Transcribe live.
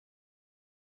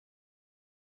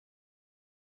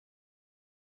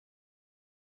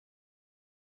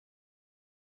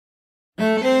Hello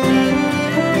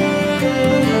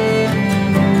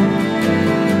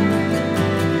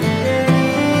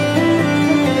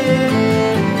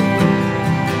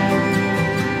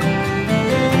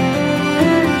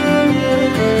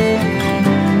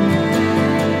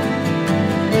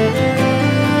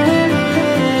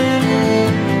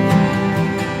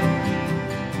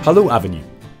Avenue,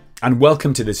 and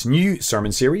welcome to this new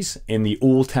sermon series in the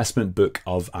Old Testament book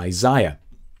of Isaiah.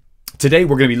 Today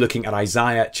we're going to be looking at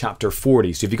Isaiah chapter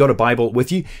 40, so if you've got a Bible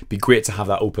with you, it'd be great to have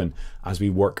that open as we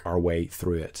work our way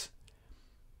through it.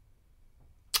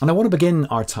 And I want to begin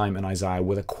our time in Isaiah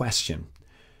with a question.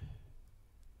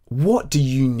 What do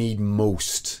you need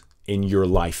most in your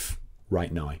life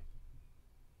right now?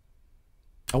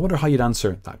 I wonder how you'd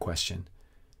answer that question.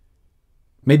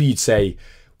 Maybe you'd say,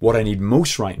 what I need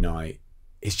most right now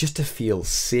is just to feel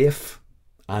safe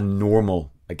and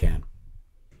normal again.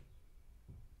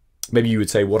 Maybe you would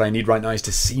say, what I need right now is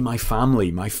to see my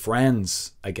family, my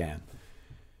friends again.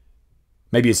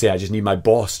 Maybe you'd say, I just need my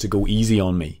boss to go easy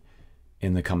on me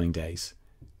in the coming days.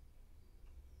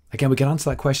 Again, we can answer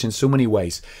that question in so many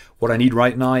ways. What I need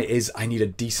right now is I need a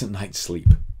decent night's sleep.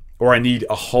 Or I need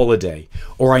a holiday,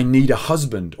 or I need a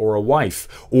husband or a wife,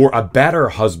 or a better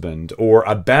husband or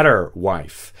a better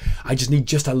wife. I just need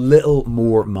just a little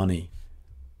more money.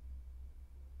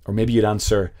 Or maybe you'd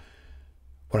answer,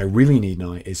 what I really need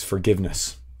now is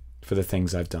forgiveness for the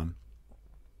things I've done.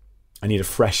 I need a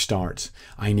fresh start.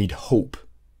 I need hope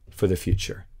for the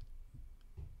future.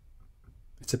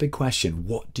 It's a big question.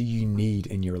 What do you need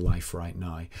in your life right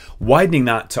now? Widening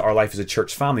that to our life as a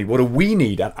church family. What do we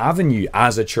need at Avenue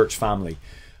as a church family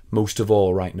most of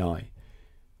all right now?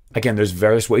 Again, there's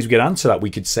various ways we could answer that. We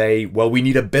could say, well, we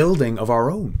need a building of our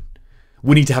own.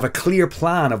 We need to have a clear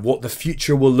plan of what the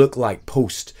future will look like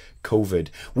post-COVID.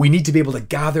 We need to be able to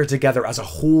gather together as a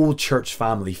whole church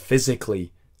family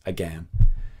physically again.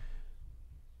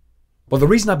 Well, the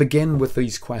reason I begin with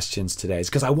these questions today is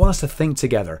because I want us to think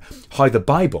together how the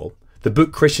Bible, the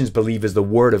book Christians believe is the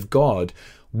Word of God,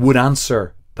 would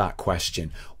answer that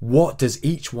question. What does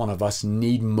each one of us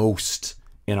need most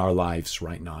in our lives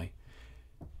right now?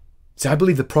 See, I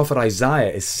believe the prophet Isaiah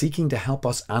is seeking to help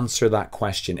us answer that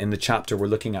question in the chapter we're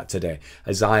looking at today,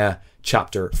 Isaiah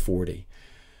chapter 40.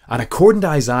 And according to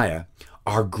Isaiah,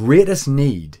 our greatest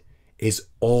need is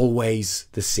always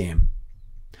the same.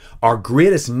 Our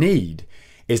greatest need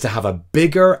is to have a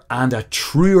bigger and a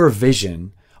truer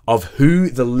vision of who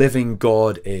the living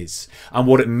God is and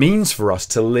what it means for us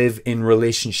to live in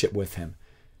relationship with Him.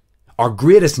 Our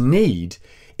greatest need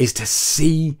is to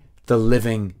see the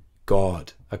living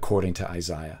God, according to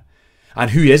Isaiah.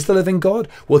 And who is the living God?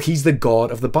 Well, He's the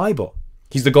God of the Bible.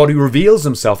 He's the God who reveals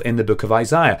Himself in the book of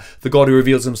Isaiah, the God who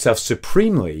reveals Himself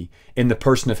supremely in the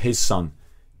person of His Son,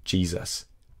 Jesus.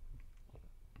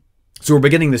 So we're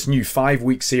beginning this new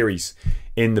 5-week series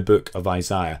in the book of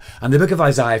Isaiah. And the book of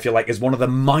Isaiah, if you like, is one of the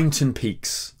mountain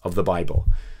peaks of the Bible.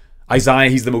 Isaiah,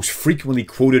 he's the most frequently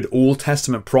quoted Old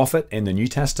Testament prophet in the New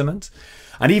Testament.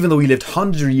 And even though he lived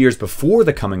hundreds of years before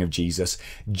the coming of Jesus,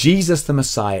 Jesus the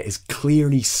Messiah is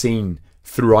clearly seen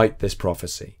throughout this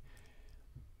prophecy.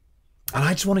 And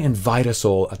I just want to invite us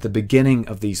all at the beginning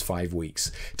of these 5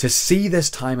 weeks to see this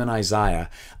time in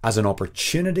Isaiah as an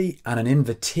opportunity and an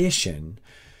invitation,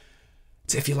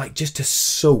 if you like, just to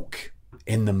soak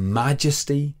in the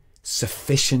majesty,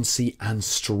 sufficiency and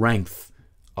strength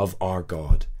of our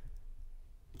God.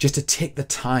 Just to take the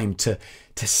time to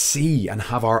see and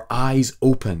have our eyes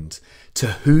opened to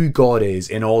who God is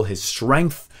in all His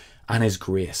strength and His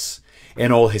grace,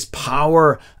 in all His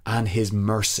power and His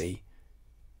mercy,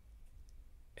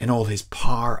 in all His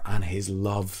power and His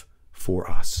love for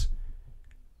us.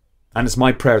 And it's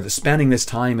my prayer that spending this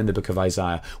time in the book of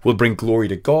Isaiah will bring glory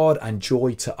to God and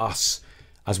joy to us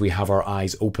as we have our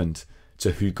eyes opened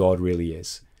to who God really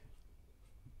is.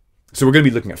 So we're going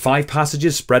to be looking at 5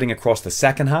 passages spreading across the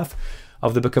second half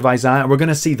of the book of Isaiah. And we're going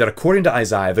to see that according to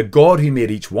Isaiah, the God who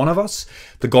made each one of us,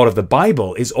 the God of the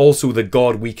Bible, is also the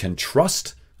God we can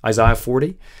trust, Isaiah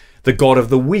 40, the God of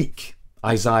the weak,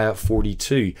 Isaiah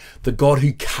 42, the God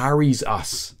who carries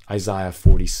us, Isaiah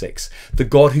 46, the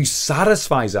God who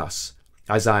satisfies us,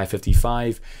 Isaiah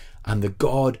 55, and the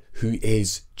God who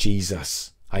is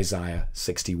Jesus, Isaiah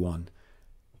 61.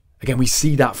 Again, we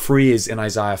see that phrase in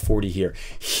Isaiah 40 here.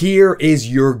 Here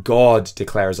is your God,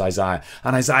 declares Isaiah.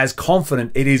 And Isaiah is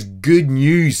confident it is good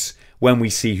news when we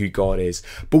see who God is,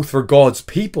 both for God's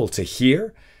people to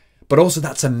hear, but also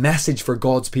that's a message for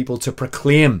God's people to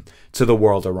proclaim to the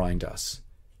world around us.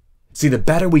 See, the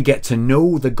better we get to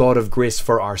know the God of grace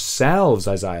for ourselves,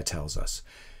 Isaiah tells us,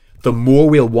 the more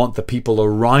we'll want the people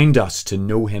around us to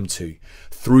know Him too,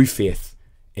 through faith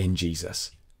in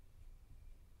Jesus.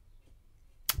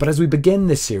 But as we begin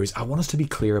this series, I want us to be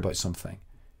clear about something.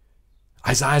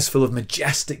 Isaiah is full of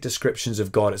majestic descriptions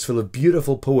of God. It's full of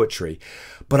beautiful poetry.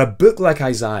 But a book like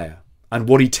Isaiah and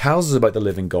what he tells us about the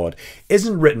living God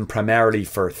isn't written primarily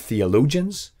for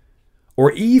theologians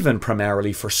or even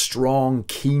primarily for strong,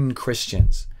 keen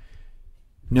Christians.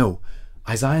 No,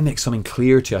 Isaiah makes something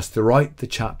clear to us throughout the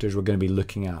chapters we're going to be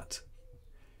looking at.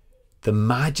 The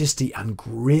majesty and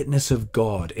greatness of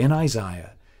God in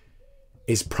Isaiah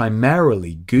is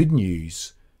primarily good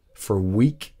news for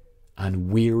weak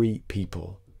and weary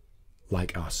people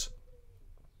like us.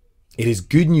 It is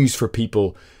good news for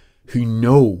people who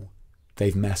know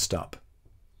they've messed up.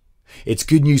 It's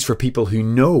good news for people who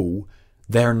know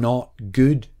they're not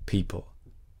good people.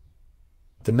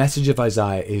 The message of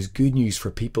Isaiah is good news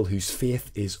for people whose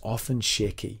faith is often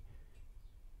shaky.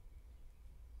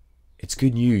 It's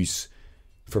good news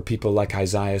for people like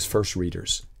Isaiah's first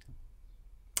readers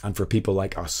and for people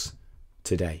like us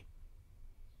today.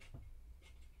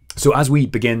 So as we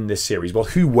begin this series, well,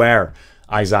 who were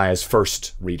Isaiah's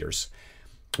first readers?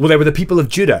 Well, they were the people of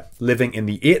Judah living in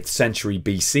the 8th century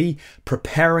BC,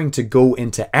 preparing to go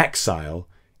into exile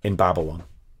in Babylon.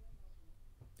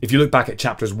 If you look back at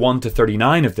chapters 1 to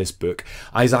 39 of this book,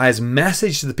 Isaiah's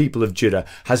message to the people of Judah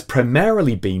has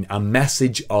primarily been a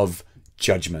message of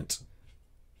judgment.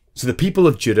 So the people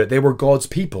of Judah, they were God's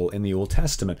people in the Old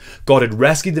Testament. God had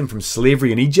rescued them from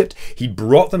slavery in Egypt. He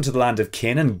brought them to the land of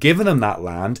Canaan, given them that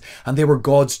land, and they were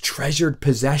God's treasured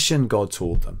possession, God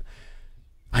told them.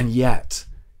 And yet,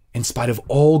 in spite of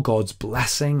all God's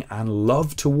blessing and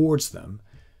love towards them,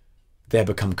 they had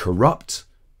become corrupt,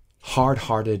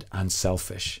 hard-hearted, and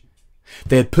selfish.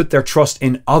 They had put their trust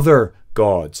in other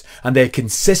gods, and they had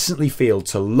consistently failed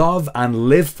to love and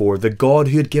live for the God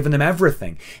who had given them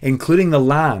everything, including the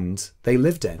land they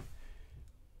lived in.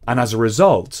 And as a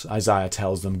result, Isaiah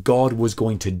tells them, God was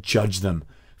going to judge them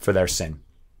for their sin.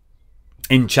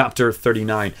 In chapter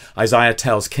 39, Isaiah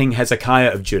tells King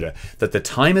Hezekiah of Judah that the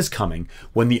time is coming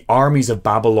when the armies of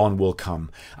Babylon will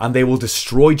come, and they will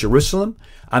destroy Jerusalem,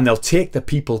 and they'll take the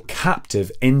people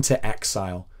captive into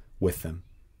exile with them.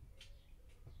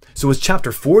 So as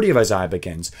chapter 40 of Isaiah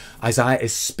begins, Isaiah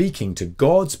is speaking to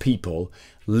God's people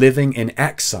living in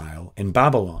exile in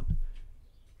Babylon.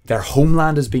 Their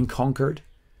homeland has been conquered.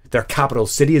 Their capital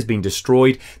city has been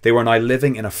destroyed. They were now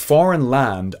living in a foreign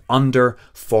land under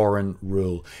foreign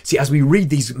rule. See, as we read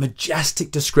these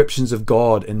majestic descriptions of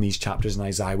God in these chapters in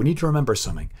Isaiah, we need to remember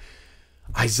something.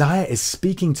 Isaiah is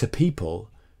speaking to people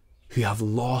who have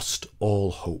lost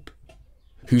all hope,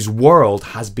 whose world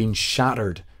has been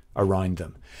shattered around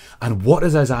them. And what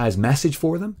is Isaiah's message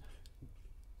for them?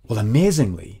 Well,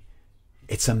 amazingly,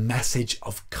 it's a message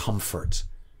of comfort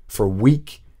for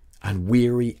weak and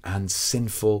weary and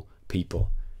sinful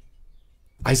people.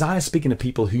 Isaiah is speaking to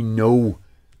people who know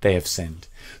they have sinned,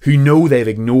 who know they've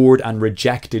ignored and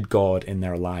rejected God in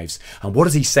their lives. And what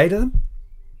does he say to them?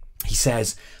 He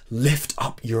says, lift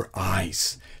up your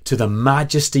eyes to the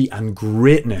majesty and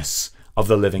greatness of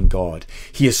the living God.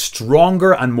 He is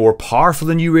stronger and more powerful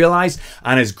than you realize,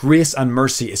 and his grace and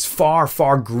mercy is far,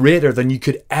 far greater than you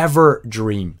could ever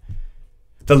dream.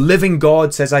 The living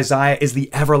God, says Isaiah, is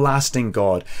the everlasting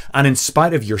God, and in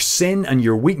spite of your sin and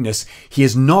your weakness, he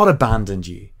has not abandoned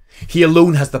you. He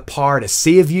alone has the power to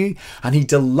save you, and he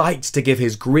delights to give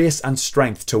his grace and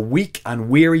strength to weak and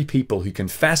weary people who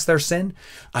confess their sin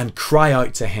and cry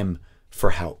out to him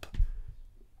for help.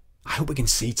 I hope we can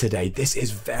see today this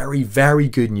is very, very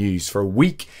good news for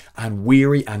weak and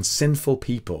weary and sinful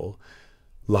people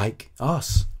like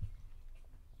us.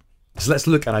 So let's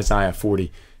look at Isaiah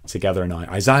 40 together now.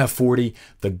 Isaiah 40,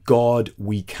 the God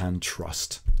we can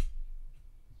trust.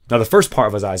 Now, the first part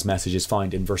of Isaiah's message is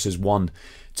found in verses 1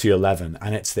 to 11,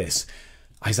 and it's this.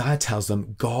 Isaiah tells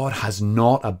them, God has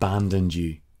not abandoned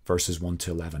you, verses 1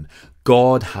 to 11.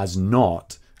 God has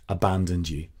not abandoned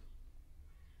you.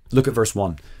 Look at verse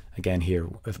 1 again here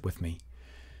with me.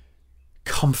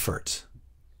 Comfort,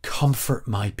 comfort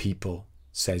my people,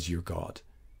 says your God.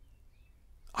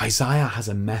 Isaiah has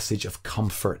a message of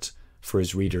comfort for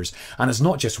his readers. And it's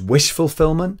not just wish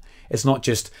fulfillment. It's not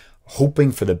just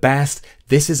hoping for the best.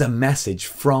 This is a message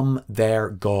from their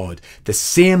God, the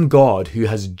same God who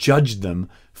has judged them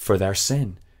for their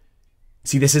sin.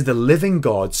 See, this is the living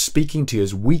God speaking to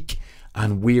his weak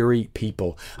and weary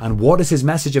people. And what is his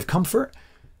message of comfort?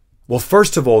 Well,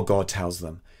 first of all, God tells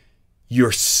them,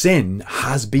 your sin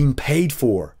has been paid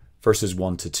for, verses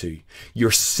 1 to 2.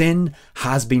 Your sin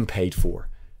has been paid for.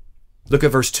 Look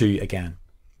at verse 2 again.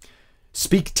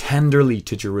 Speak tenderly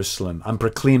to Jerusalem and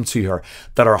proclaim to her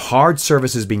that her hard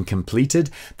service has been completed,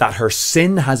 that her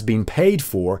sin has been paid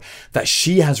for, that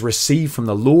she has received from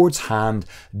the Lord's hand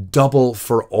double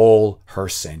for all her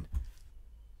sin.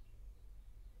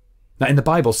 Now, in the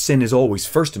Bible, sin is always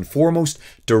first and foremost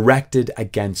directed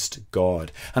against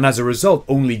God. And as a result,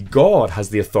 only God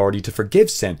has the authority to forgive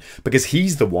sin because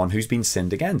he's the one who's been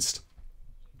sinned against.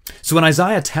 So when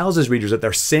Isaiah tells his readers that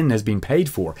their sin has been paid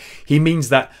for, he means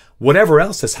that whatever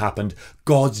else has happened,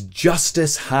 God's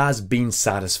justice has been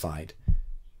satisfied.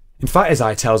 In fact,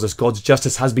 Isaiah tells us God's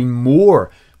justice has been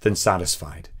more than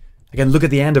satisfied. Again, look at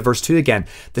the end of verse 2 again.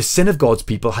 The sin of God's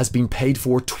people has been paid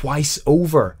for twice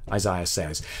over, Isaiah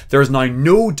says. There is now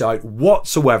no doubt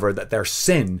whatsoever that their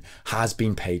sin has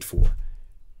been paid for.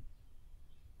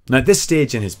 Now, at this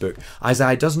stage in his book,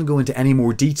 Isaiah doesn't go into any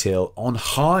more detail on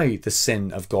how the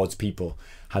sin of God's people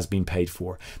has been paid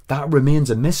for. That remains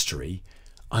a mystery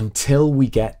until we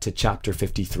get to chapter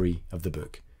 53 of the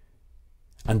book.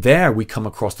 And there we come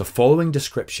across the following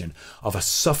description of a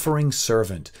suffering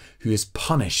servant who is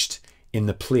punished in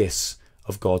the place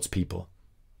of God's people.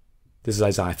 This is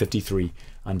Isaiah 53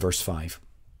 and verse 5.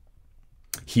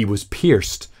 He was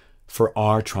pierced for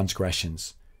our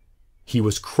transgressions. He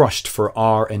was crushed for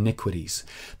our iniquities.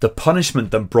 The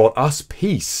punishment that brought us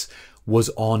peace was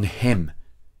on him,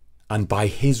 and by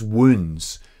his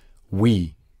wounds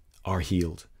we are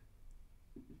healed.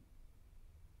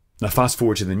 Now fast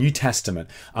forward to the New Testament,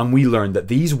 and we learn that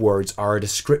these words are a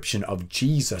description of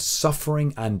Jesus'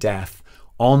 suffering and death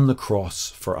on the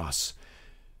cross for us.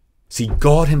 See,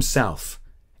 God himself,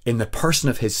 in the person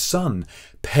of his Son,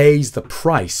 pays the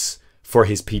price for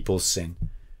his people's sin.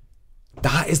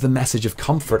 That is the message of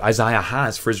comfort Isaiah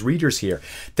has for his readers here.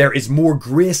 There is more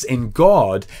grace in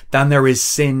God than there is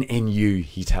sin in you,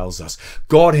 he tells us.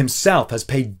 God himself has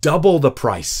paid double the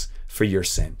price for your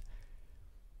sin.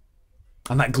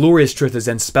 And that glorious truth is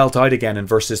then spelt out again in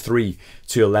verses 3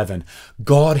 to 11.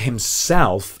 God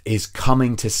himself is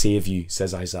coming to save you,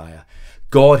 says Isaiah.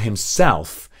 God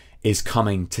himself is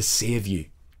coming to save you.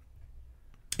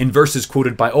 In verses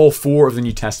quoted by all four of the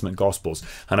New Testament Gospels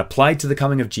and applied to the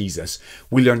coming of Jesus,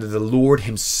 we learn that the Lord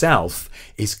himself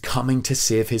is coming to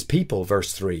save his people.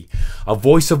 Verse 3, a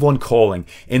voice of one calling,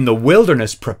 in the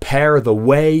wilderness prepare the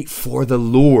way for the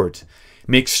Lord.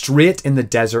 Make straight in the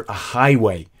desert a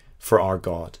highway for our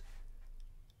God.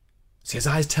 See,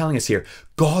 Isaiah is telling us here,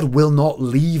 God will not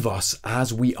leave us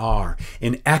as we are,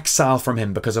 in exile from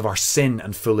him because of our sin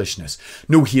and foolishness.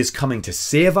 No, he is coming to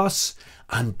save us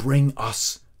and bring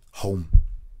us home.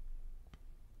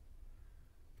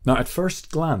 Now, at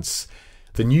first glance,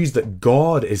 the news that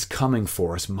God is coming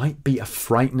for us might be a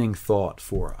frightening thought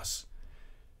for us.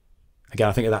 Again,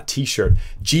 I think of that t-shirt,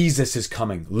 Jesus is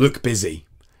coming, look busy.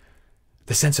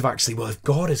 The sense of actually, well, if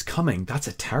God is coming, that's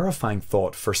a terrifying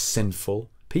thought for sinful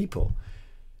people.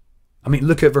 I mean,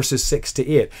 look at verses 6 to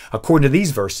 8. According to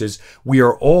these verses, we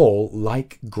are all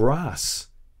like grass.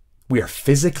 We are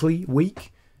physically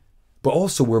weak, but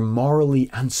also we're morally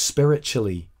and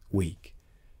spiritually weak.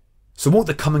 So won't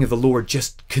the coming of the Lord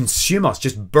just consume us,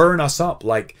 just burn us up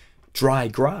like dry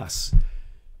grass?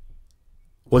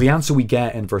 Well, the answer we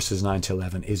get in verses 9 to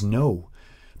 11 is no.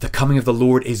 The coming of the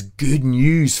Lord is good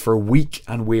news for weak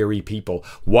and weary people.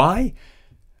 Why?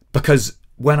 Because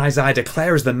when Isaiah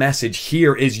declares the message,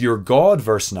 here is your God,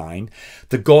 verse 9,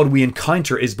 the God we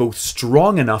encounter is both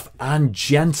strong enough and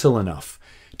gentle enough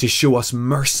to show us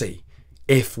mercy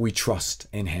if we trust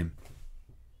in him.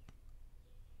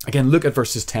 Again, look at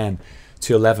verses 10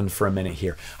 to 11 for a minute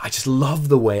here. I just love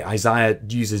the way Isaiah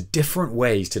uses different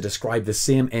ways to describe the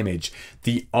same image,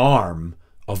 the arm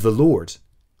of the Lord.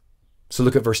 So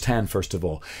look at verse 10 first of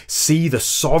all. See, the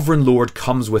sovereign Lord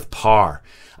comes with power,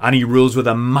 and he rules with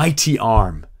a mighty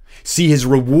arm. See, his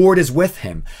reward is with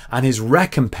him, and his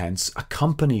recompense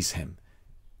accompanies him.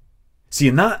 See,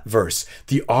 in that verse,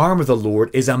 the arm of the Lord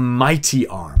is a mighty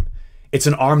arm. It's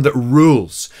an arm that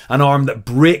rules, an arm that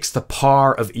breaks the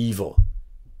power of evil.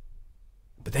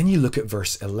 But then you look at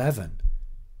verse 11.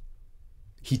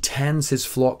 He tends his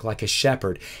flock like a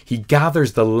shepherd. He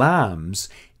gathers the lambs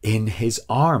in his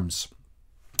arms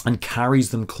and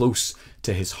carries them close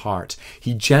to his heart.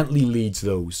 He gently leads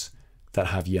those that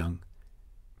have young.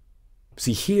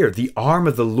 See here, the arm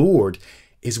of the Lord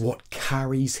is what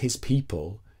carries his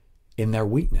people in their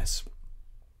weakness.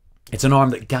 It's an arm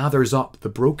that gathers up the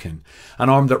broken, an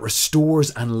arm that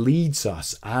restores and leads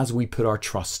us as we put our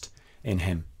trust in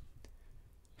him.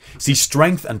 See,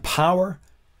 strength and power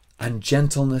and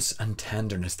gentleness and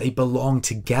tenderness, they belong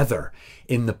together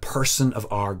in the person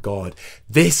of our God.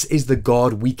 This is the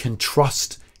God we can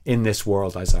trust in this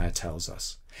world, Isaiah tells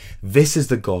us. This is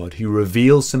the God who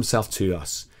reveals himself to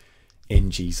us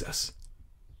in Jesus.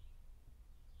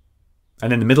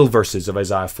 And in the middle verses of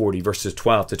Isaiah 40, verses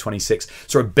 12 to 26,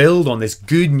 sort of build on this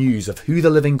good news of who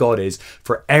the living God is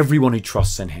for everyone who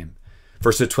trusts in him.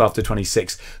 Verses 12 to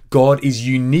 26, God is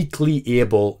uniquely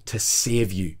able to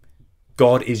save you.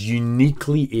 God is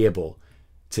uniquely able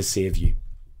to save you.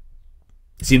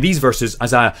 See, in these verses,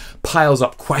 Isaiah piles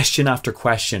up question after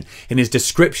question in his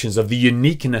descriptions of the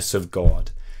uniqueness of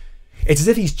God. It's as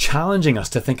if he's challenging us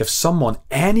to think of someone,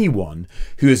 anyone,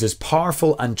 who is as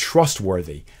powerful and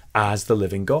trustworthy as the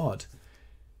living God.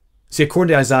 See,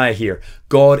 according to Isaiah here,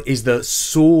 God is the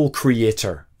sole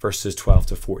creator, verses 12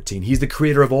 to 14. He's the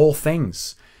creator of all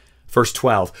things. Verse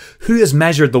 12, who has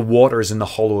measured the waters in the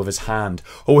hollow of his hand,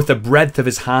 or with the breadth of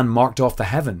his hand marked off the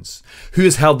heavens? Who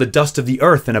has held the dust of the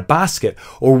earth in a basket,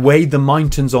 or weighed the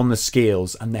mountains on the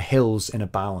scales and the hills in a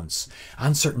balance?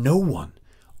 Answer, no one.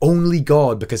 Only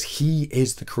God, because he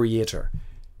is the creator.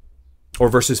 Or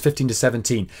verses 15 to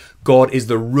 17, God is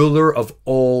the ruler of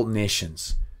all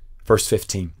nations. Verse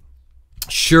 15,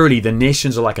 surely the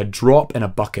nations are like a drop in a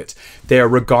bucket. They are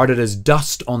regarded as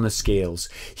dust on the scales.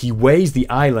 He weighs the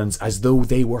islands as though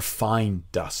they were fine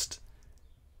dust.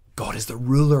 God is the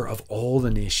ruler of all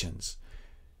the nations.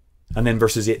 And then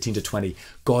verses 18 to 20,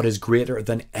 God is greater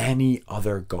than any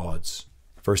other gods.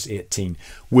 Verse 18,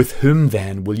 with whom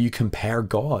then will you compare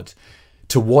God?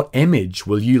 To what image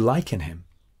will you liken him?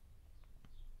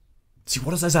 See,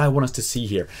 what does Isaiah want us to see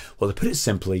here? Well, to put it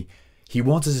simply, he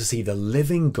wants us to see the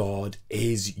living God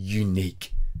is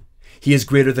unique. He is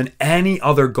greater than any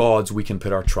other gods we can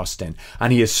put our trust in,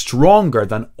 and he is stronger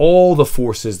than all the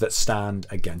forces that stand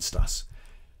against us.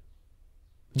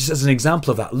 Just as an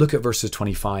example of that, look at verses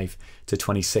 25 to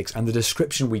 26 and the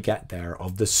description we get there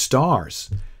of the stars.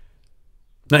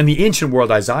 Now, in the ancient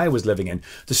world Isaiah was living in,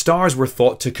 the stars were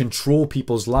thought to control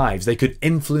people's lives. They could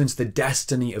influence the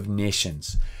destiny of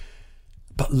nations.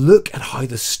 But look at how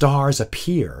the stars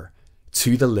appear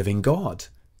to the living God.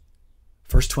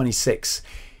 Verse 26,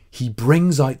 he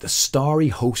brings out the starry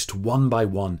host one by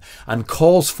one and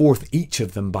calls forth each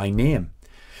of them by name.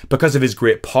 Because of his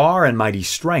great power and mighty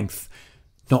strength,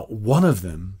 not one of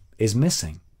them is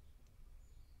missing.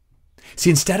 See,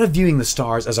 instead of viewing the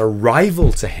stars as a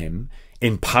rival to him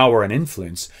in power and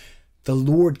influence, the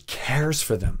Lord cares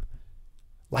for them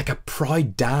like a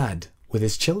proud dad with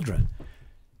his children.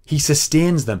 He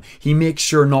sustains them. He makes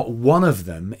sure not one of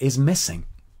them is missing.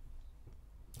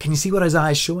 Can you see what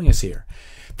Isaiah is showing us here?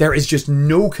 There is just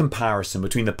no comparison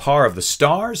between the power of the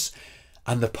stars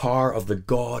and the power of the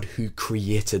God who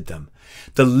created them.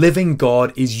 The living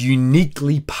God is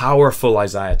uniquely powerful,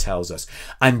 Isaiah tells us.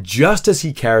 And just as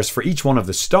he cares for each one of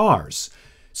the stars,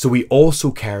 so he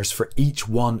also cares for each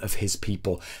one of his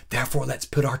people. Therefore, let's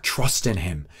put our trust in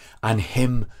him and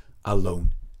him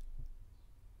alone.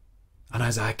 And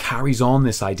Isaiah carries on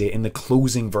this idea in the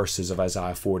closing verses of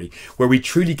Isaiah 40, where we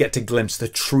truly get to glimpse the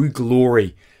true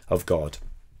glory of God.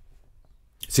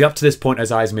 See, up to this point,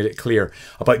 Isaiah's made it clear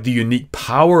about the unique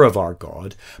power of our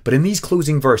God, but in these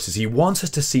closing verses, he wants us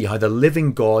to see how the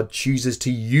living God chooses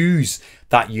to use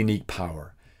that unique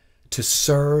power to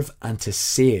serve and to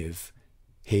save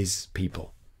his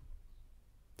people.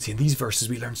 See, in these verses,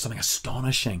 we learn something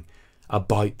astonishing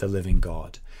about the living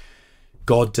God.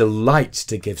 God delights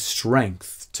to give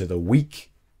strength to the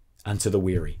weak and to the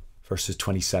weary. Verses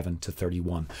 27 to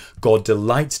 31. God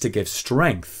delights to give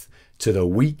strength to the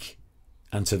weak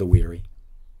and to the weary.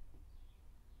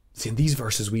 See, in these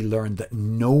verses, we learn that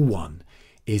no one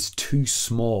is too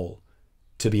small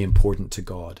to be important to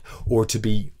God or to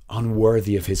be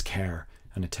unworthy of his care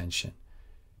and attention.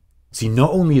 See,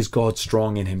 not only is God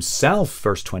strong in himself,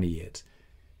 verse 28,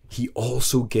 he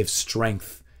also gives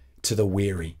strength to the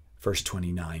weary. Verse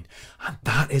 29. And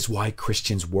that is why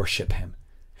Christians worship him.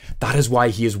 That is why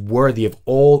he is worthy of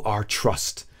all our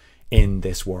trust in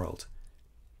this world.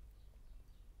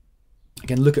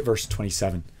 Again, look at verse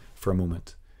 27 for a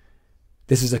moment.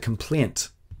 This is a complaint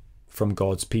from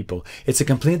God's people. It's a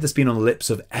complaint that's been on the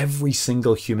lips of every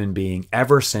single human being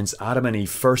ever since Adam and Eve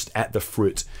first ate the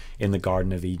fruit in the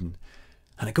Garden of Eden.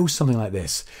 And it goes something like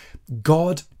this.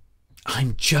 God,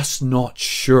 I'm just not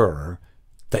sure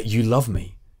that you love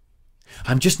me.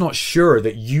 I'm just not sure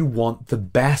that you want the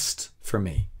best for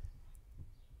me.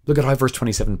 Look at how verse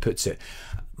 27 puts it.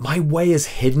 My way is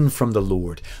hidden from the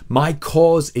Lord. My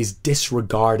cause is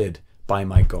disregarded by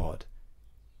my God.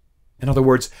 In other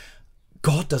words,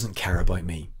 God doesn't care about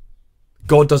me.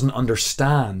 God doesn't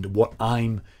understand what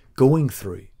I'm going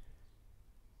through.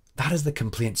 That is the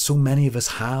complaint so many of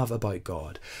us have about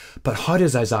God. But how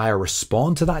does Isaiah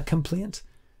respond to that complaint?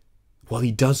 Well,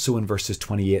 he does so in verses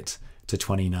 28 to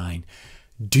 29.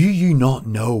 Do you not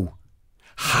know?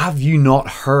 Have you not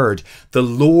heard? The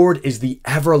Lord is the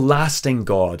everlasting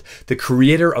God, the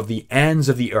creator of the ends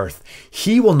of the earth.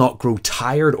 He will not grow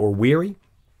tired or weary,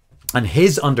 and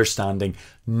his understanding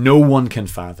no one can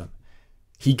fathom.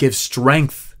 He gives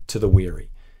strength to the weary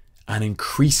and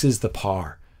increases the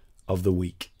power of the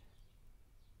weak.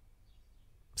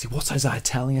 See, what's Isaiah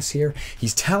telling us here?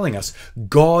 He's telling us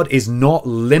God is not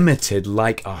limited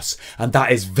like us, and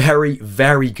that is very,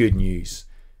 very good news.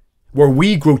 Where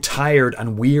we grow tired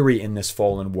and weary in this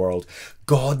fallen world,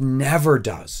 God never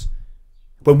does.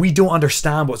 When we don't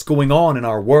understand what's going on in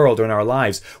our world or in our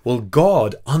lives, well,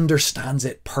 God understands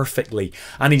it perfectly.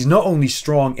 And he's not only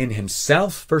strong in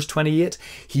himself, verse 28,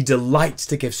 he delights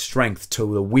to give strength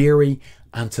to the weary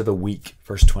and to the weak,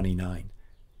 verse 29.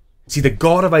 See, the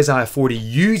God of Isaiah 40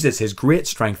 uses his great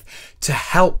strength to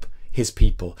help his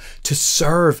people, to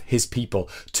serve his people,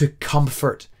 to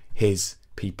comfort his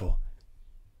people.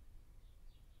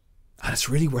 And it's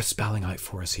really worth spelling out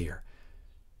for us here.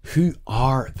 Who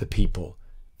are the people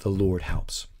the Lord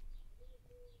helps?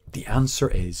 The answer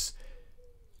is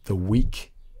the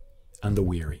weak and the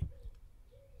weary.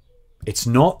 It's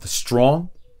not the strong,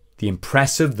 the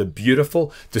impressive, the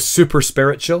beautiful, the super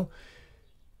spiritual.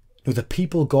 No, the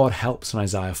people God helps in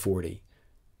Isaiah 40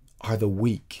 are the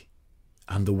weak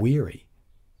and the weary.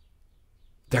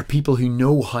 They're people who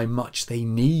know how much they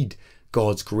need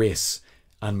God's grace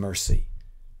and mercy.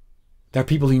 They're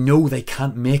people who know they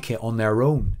can't make it on their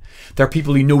own. They're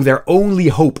people who know their only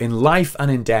hope in life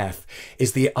and in death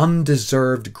is the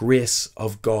undeserved grace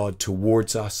of God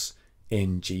towards us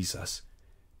in Jesus.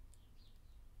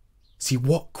 See,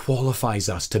 what qualifies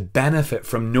us to benefit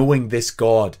from knowing this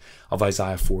God of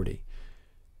Isaiah 40?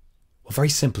 Well, very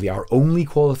simply, our only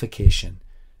qualification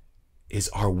is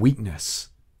our weakness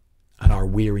and our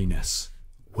weariness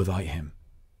without him.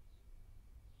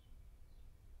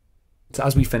 So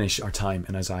as we finish our time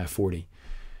in Isaiah 40,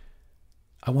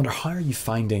 I wonder, how are you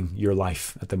finding your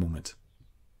life at the moment?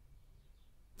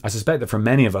 I suspect that for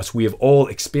many of us, we have all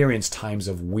experienced times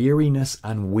of weariness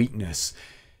and weakness,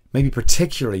 maybe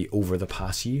particularly over the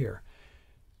past year.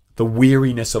 The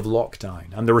weariness of lockdown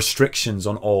and the restrictions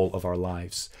on all of our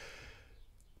lives.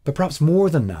 But perhaps more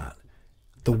than that,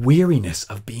 the weariness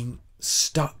of being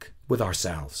stuck with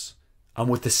ourselves and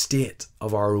with the state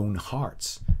of our own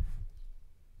hearts.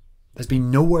 There's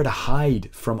been nowhere to hide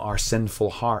from our sinful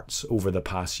hearts over the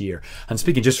past year. And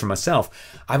speaking just for myself,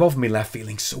 I've often been left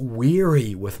feeling so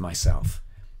weary with myself,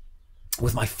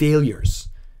 with my failures,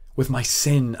 with my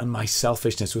sin and my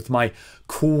selfishness, with my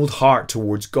cold heart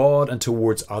towards God and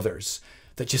towards others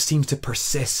that just seems to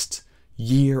persist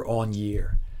year on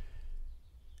year.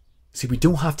 See, we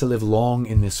don't have to live long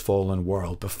in this fallen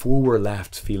world before we're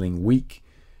left feeling weak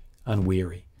and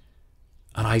weary.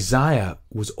 And Isaiah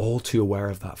was all too aware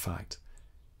of that fact.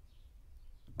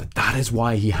 But that is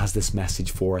why he has this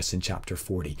message for us in chapter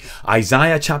 40.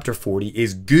 Isaiah chapter 40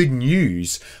 is good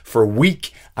news for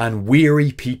weak and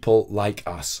weary people like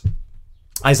us.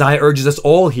 Isaiah urges us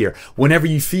all here, whenever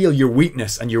you feel your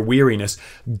weakness and your weariness,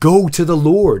 go to the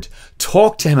Lord.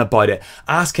 Talk to him about it.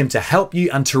 Ask him to help you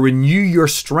and to renew your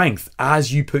strength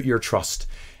as you put your trust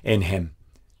in him.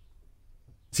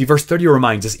 See, verse 30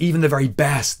 reminds us, even the very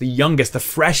best, the youngest, the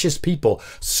freshest people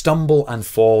stumble and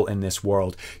fall in this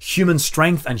world. Human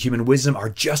strength and human wisdom are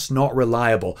just not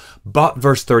reliable. But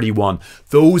verse 31,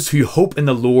 those who hope in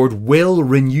the Lord will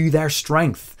renew their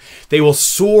strength. They will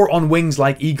soar on wings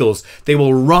like eagles. They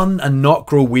will run and not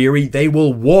grow weary. They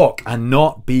will walk and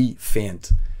not be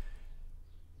faint.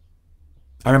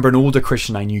 I remember an older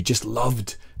Christian I knew just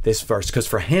loved this verse because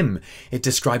for him it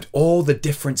described all the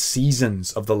different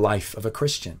seasons of the life of a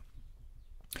Christian.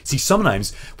 See,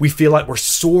 sometimes we feel like we're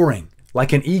soaring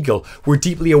like an eagle. We're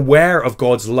deeply aware of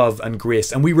God's love and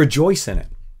grace and we rejoice in it.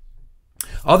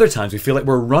 Other times we feel like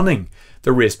we're running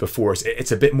the race before us.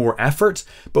 It's a bit more effort,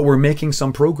 but we're making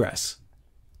some progress.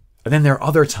 And then there are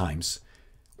other times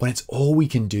when it's all we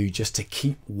can do just to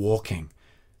keep walking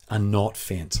and not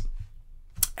faint.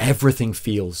 Everything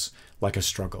feels like a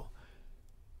struggle.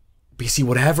 But you see,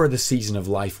 whatever the season of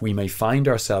life we may find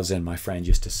ourselves in, my friend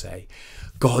used to say,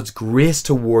 God's grace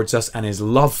towards us and his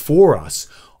love for us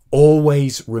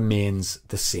always remains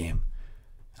the same.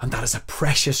 And that is a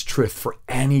precious truth for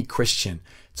any Christian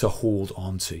to hold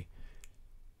on to.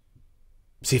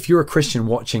 See, if you're a Christian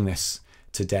watching this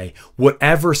today,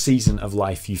 whatever season of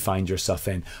life you find yourself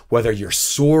in, whether you're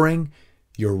soaring,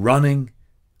 you're running,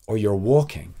 or you're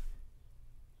walking,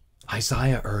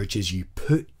 Isaiah urges you,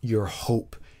 put your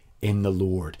hope in the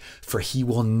Lord, for he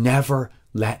will never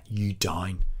let you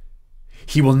down.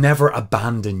 He will never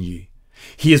abandon you.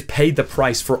 He has paid the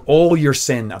price for all your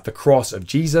sin at the cross of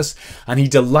Jesus, and he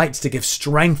delights to give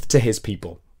strength to his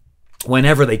people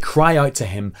whenever they cry out to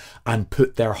him and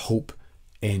put their hope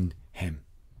in him.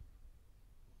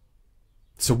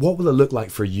 So what will it look like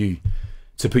for you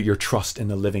to put your trust in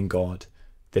the living God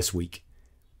this week?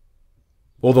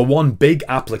 Well, the one big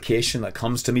application that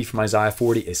comes to me from Isaiah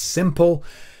 40 is simple,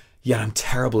 yet I'm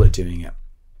terrible at doing it.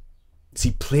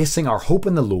 See, placing our hope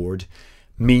in the Lord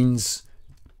means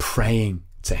praying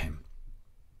to him.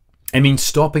 It means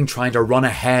stopping trying to run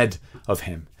ahead of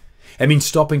him. It means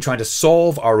stopping trying to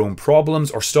solve our own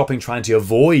problems or stopping trying to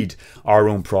avoid our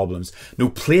own problems. No,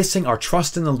 placing our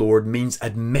trust in the Lord means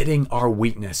admitting our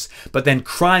weakness, but then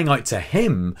crying out to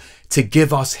him to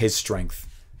give us his strength.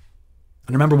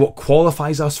 And remember what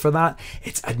qualifies us for that?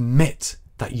 It's admit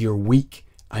that you're weak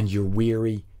and you're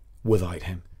weary without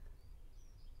him.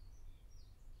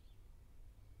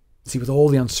 See, with all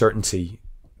the uncertainty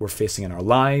we're facing in our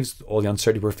lives, all the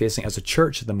uncertainty we're facing as a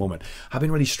church at the moment, I've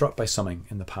been really struck by something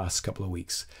in the past couple of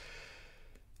weeks.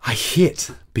 I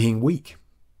hate being weak.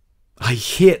 I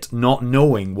hate not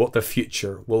knowing what the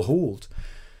future will hold.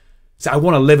 So I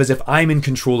want to live as if I'm in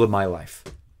control of my life,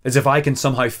 as if I can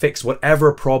somehow fix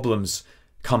whatever problems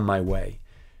come my way.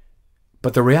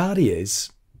 But the reality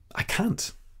is, I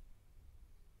can't.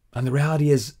 And the reality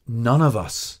is, none of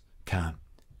us can.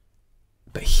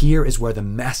 But here is where the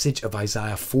message of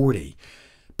Isaiah 40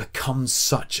 becomes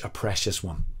such a precious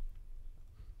one.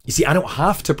 You see, I don't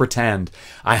have to pretend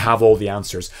I have all the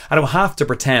answers. I don't have to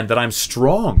pretend that I'm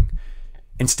strong.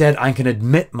 Instead, I can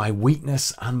admit my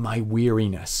weakness and my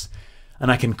weariness.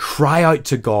 And I can cry out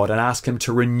to God and ask him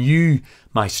to renew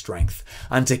my strength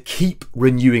and to keep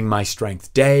renewing my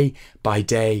strength day by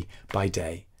day by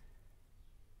day.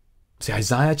 See,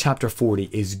 Isaiah chapter 40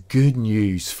 is good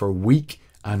news for weak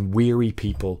and weary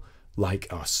people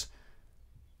like us.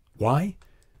 Why?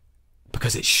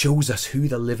 Because it shows us who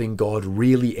the living God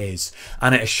really is,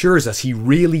 and it assures us he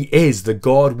really is the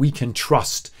God we can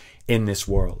trust in this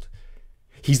world.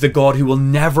 He's the God who will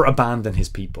never abandon his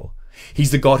people.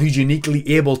 He's the God who's uniquely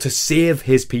able to save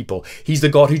his people. He's the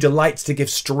God who delights to give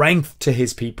strength to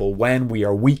his people when we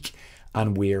are weak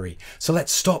and weary. So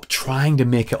let's stop trying to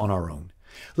make it on our own.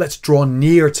 Let's draw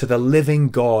near to the living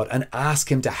God and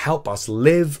ask him to help us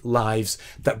live lives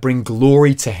that bring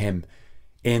glory to him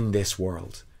in this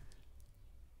world.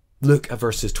 Look at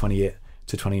verses 28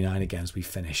 to 29 again as we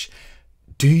finish.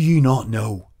 Do you not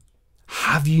know?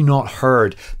 Have you not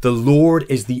heard? The Lord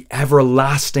is the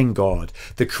everlasting God,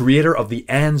 the creator of the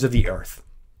ends of the earth.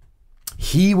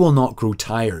 He will not grow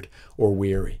tired or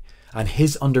weary, and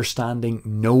his understanding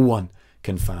no one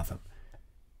can fathom.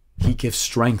 He gives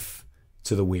strength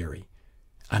to the weary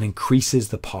and increases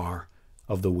the power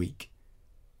of the weak.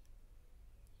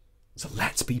 So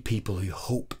let's be people who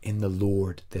hope in the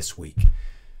Lord this week.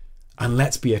 And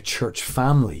let's be a church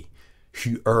family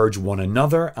who urge one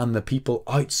another and the people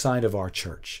outside of our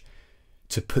church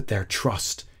to put their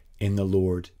trust in the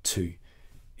Lord too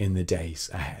in the days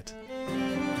ahead.